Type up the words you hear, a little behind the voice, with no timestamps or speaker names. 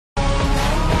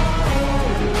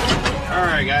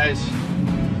Alright guys,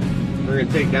 we're going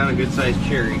to take down a good sized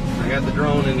cherry. I got the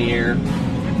drone in the air.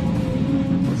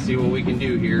 Let's see what we can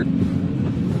do here.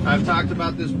 I've talked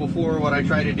about this before. What I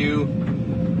try to do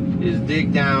is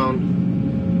dig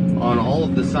down on all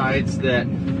of the sides that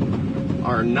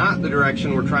are not the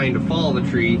direction we're trying to follow the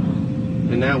tree,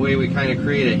 and that way we kind of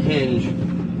create a hinge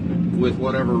with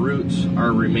whatever roots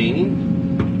are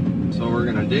remaining. So we're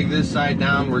going to dig this side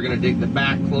down, we're going to dig the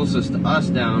back closest to us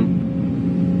down,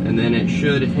 and then it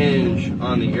should hinge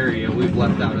on the area we've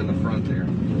left out in the front there.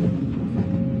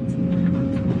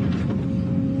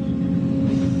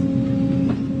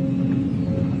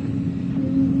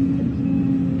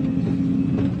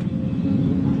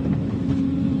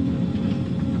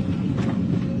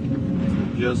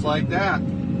 Just like that.